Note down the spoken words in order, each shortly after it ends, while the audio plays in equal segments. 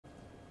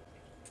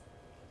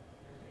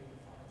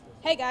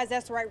Hey guys,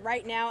 that's right.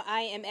 Right now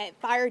I am at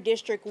Fire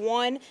District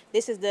 1.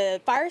 This is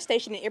the fire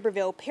station in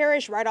Iberville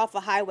Parish right off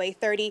of Highway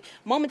 30.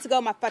 Moments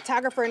ago, my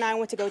photographer and I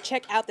went to go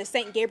check out the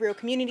St. Gabriel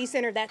Community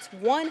Center. That's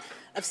one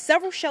of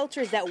several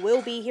shelters that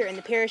will be here in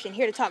the parish. And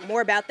here to talk more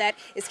about that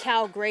is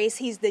Cal Grace.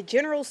 He's the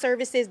General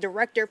Services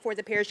Director for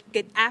the parish.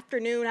 Good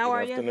afternoon. How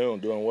are you? Good afternoon.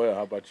 Doing well.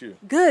 How about you?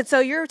 Good.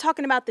 So you're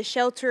talking about the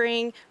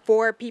sheltering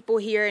for people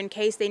here in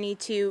case they need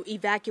to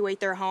evacuate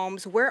their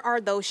homes. Where are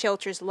those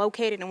shelters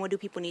located and what do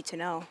people need to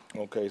know?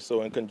 Okay,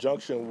 so in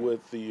conjunction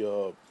with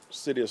the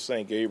city of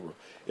St. Gabriel,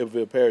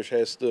 Iberville Parish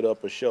has stood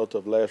up a shelter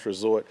of last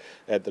resort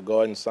at the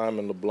Garden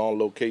Simon LeBlanc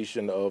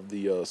location of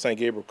the St.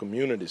 Gabriel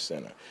Community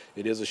Center.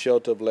 It is a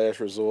shelter of last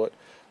resort.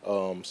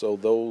 So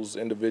those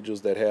individuals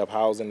that have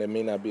housing that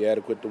may not be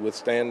adequate to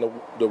withstand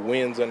the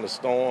winds and the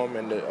storm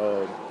and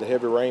the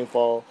heavy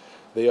rainfall,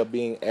 they are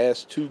being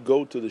asked to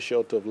go to the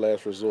shelter of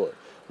last resort.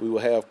 We will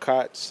have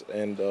cots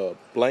and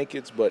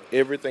blankets, but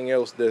everything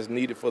else that's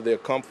needed for their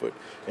comfort,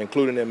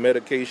 including their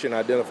medication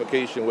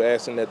identification, we're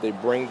asking that they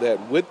bring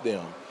that with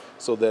them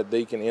so that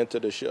they can enter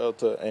the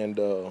shelter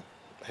and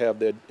have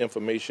their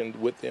information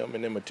with them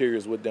and their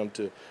materials with them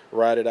to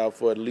ride it out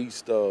for at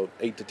least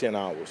 8 to 10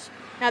 hours.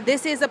 Now,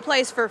 this is a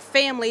place for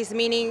families,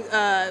 meaning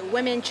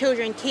women,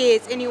 children,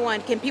 kids,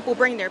 anyone. Can people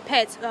bring their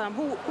pets?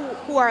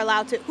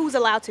 Who's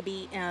allowed to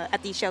be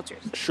at these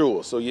shelters?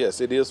 Sure. So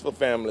yes, it is for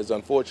families.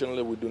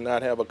 Unfortunately, we do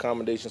not have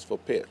accommodations for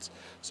pets.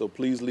 So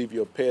please leave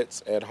your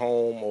pets at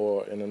home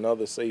or in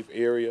another safe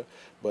area.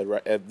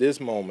 But at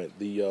this moment,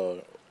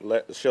 the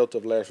shelter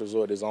of last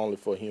resort is only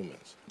for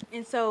humans.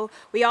 And so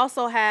we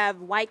also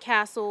have White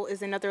Castle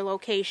is another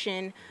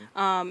location,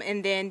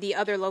 and then the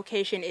other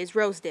location is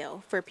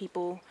Rosedale for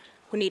people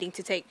who needing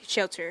to take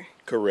shelter.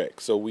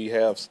 Correct. So we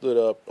have stood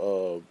up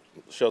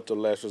shelter of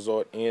last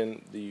resort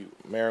in the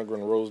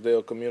Maringron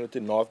Rosedale community,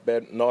 North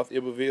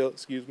Iberville,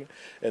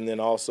 and then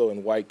also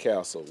in White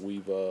Castle.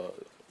 We've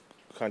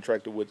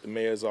contracted with the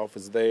mayor's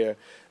office there,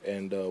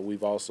 and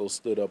we've also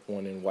stood up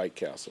one in White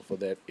Castle for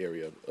that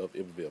area of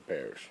Iberville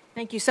Parish.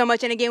 Thank you so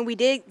much. And again, we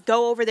did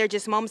go over there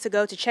just moments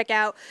ago to check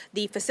out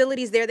the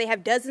facilities there. They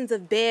have dozens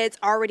of beds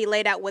already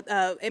laid out with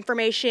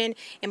information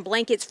and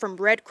blankets from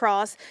Red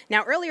Cross.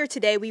 Now, earlier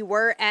today, we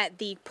were at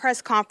the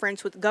press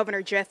conference with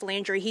Governor Jeff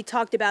Landry. He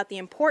talked about the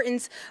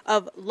importance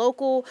of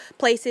local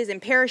places and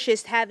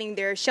parishes having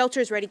their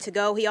shelters ready to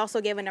go. He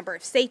also gave a number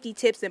of safety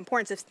tips, the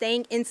importance of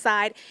staying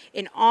inside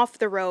and off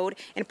the road.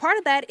 And part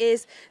of that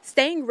is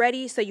staying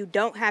ready so you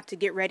don't have to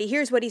get ready.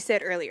 Here's what he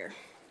said earlier.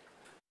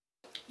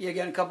 Yeah,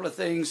 again, a couple of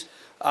things.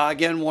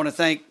 Again, want to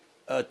thank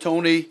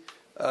Tony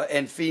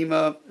and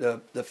FEMA,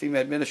 the FEMA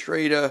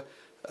administrator,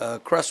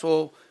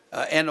 Cresswell,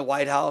 and the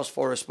White House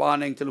for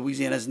responding to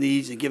Louisiana's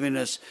needs and giving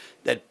us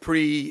that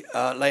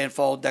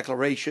pre-landfall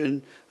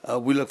declaration.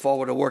 We look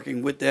forward to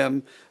working with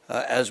them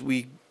as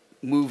we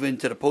move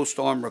into the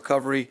post-storm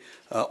recovery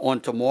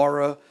on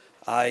tomorrow.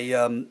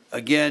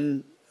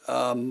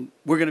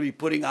 We're going to be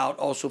putting out,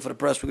 also for the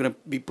press, we're going to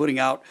be putting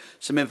out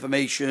some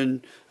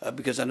information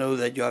because I know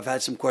that you have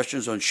had some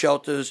questions on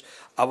shelters.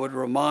 I would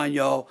remind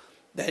y'all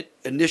that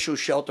initial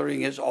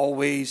sheltering is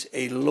always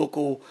a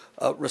local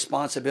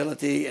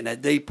responsibility and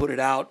that they put it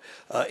out.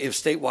 If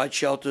statewide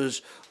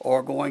shelters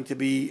are going to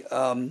be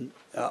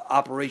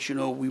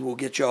operational, we will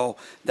get y'all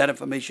that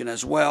information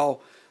as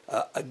well.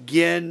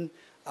 Again,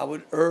 I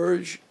would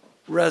urge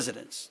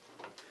residents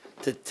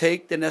to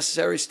take the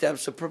necessary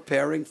steps of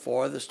preparing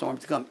for the storm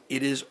to come.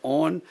 It is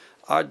on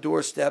our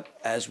doorstep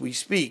as we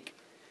speak.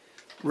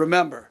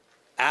 Remember,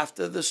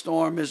 after the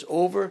storm is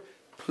over,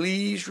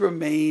 please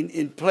remain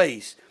in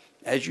place.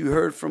 As you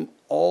heard from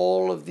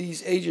all of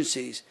these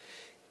agencies,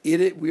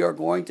 we are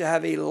going to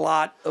have a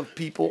lot of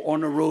people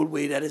on the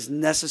roadway that is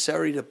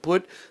necessary to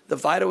put the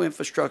vital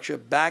infrastructure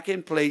back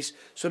in place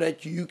so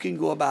that you can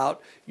go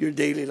about your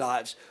daily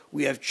lives.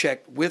 We have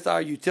checked with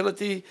our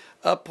utility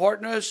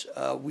partners.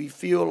 We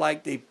feel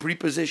like they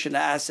pre-position the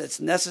assets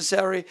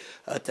necessary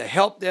to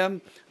help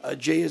them.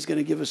 Jay is going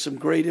to give us some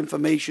great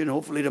information,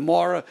 hopefully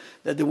tomorrow,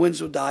 that the winds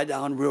will die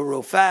down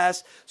real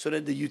fast so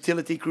that the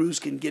utility crews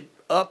can get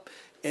up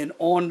and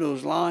on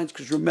those lines,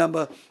 because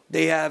remember,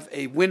 they have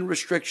a wind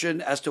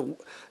restriction as you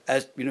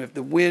know, if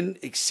the wind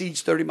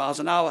exceeds 30 miles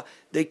an hour,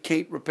 they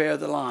can't repair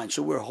the line.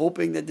 So we're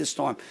hoping that this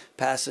storm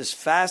passes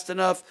fast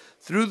enough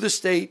through the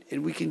state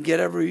and we can get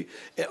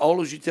all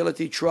those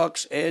utility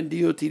trucks and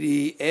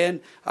DOTD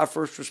and our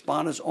first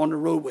responders on the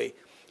roadway.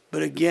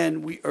 But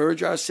again, we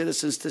urge our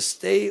citizens to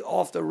stay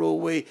off the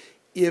roadway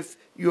if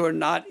you are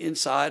not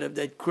inside of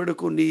that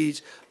critical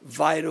needs,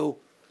 vital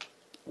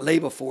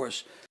labor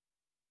force.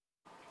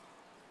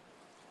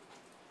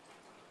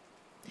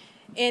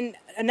 And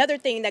another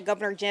thing that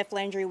Governor Jeff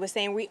Landry was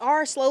saying, we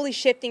are slowly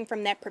shifting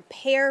from that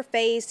prepare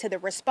phase to the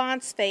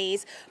response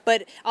phase.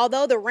 But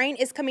although the rain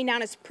is coming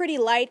down, it's pretty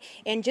light.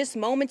 And just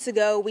moments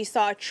ago, we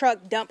saw a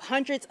truck dump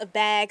hundreds of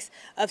bags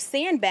of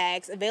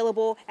sandbags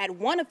available at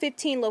one of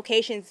 15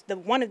 locations.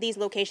 One of these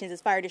locations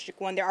is Fire District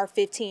 1. There are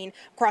 15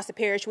 across the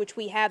parish, which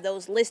we have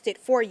those listed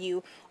for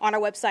you on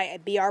our website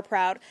at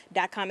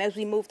brproud.com. As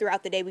we move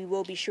throughout the day, we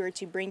will be sure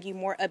to bring you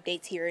more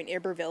updates here in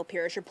Iberville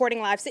Parish. Reporting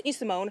live, Sydney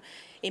Simone,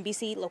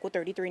 NBC Local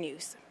 33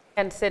 News.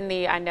 And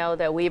Sydney, I know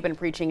that we've been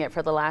preaching it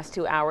for the last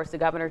 2 hours. The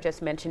governor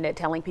just mentioned it,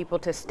 telling people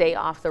to stay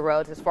off the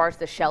roads. As far as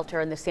the shelter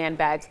and the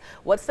sandbags,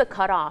 what's the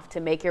cutoff to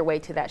make your way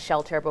to that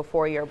shelter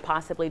before you're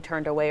possibly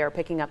turned away or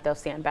picking up those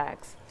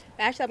sandbags?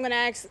 Actually, I'm going to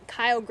ask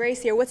Kyle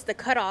Grace here, what's the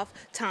cutoff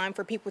time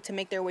for people to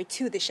make their way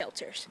to the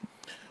shelters?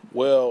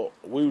 Well,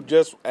 we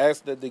just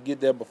asked that they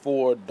get there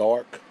before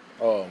dark.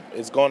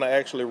 It's going to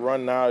actually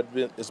run now.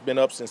 It's been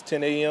up since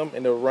 10 a.m.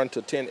 and it'll run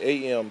to 10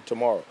 a.m.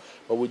 tomorrow.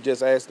 But we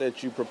just ask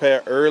that you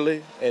prepare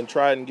early and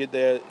try and get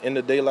there in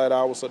the daylight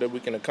hours so that we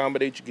can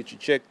accommodate you, get you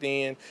checked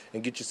in,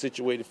 and get you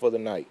situated for the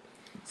night.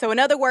 So in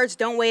other words,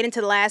 don't wait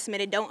until the last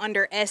minute. Don't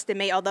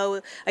underestimate.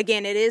 Although,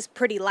 again, it is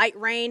pretty light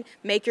rain.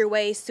 Make your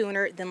way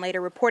sooner than later.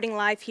 Reporting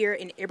live here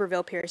in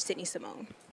Iberville Parish, Sydney Simone.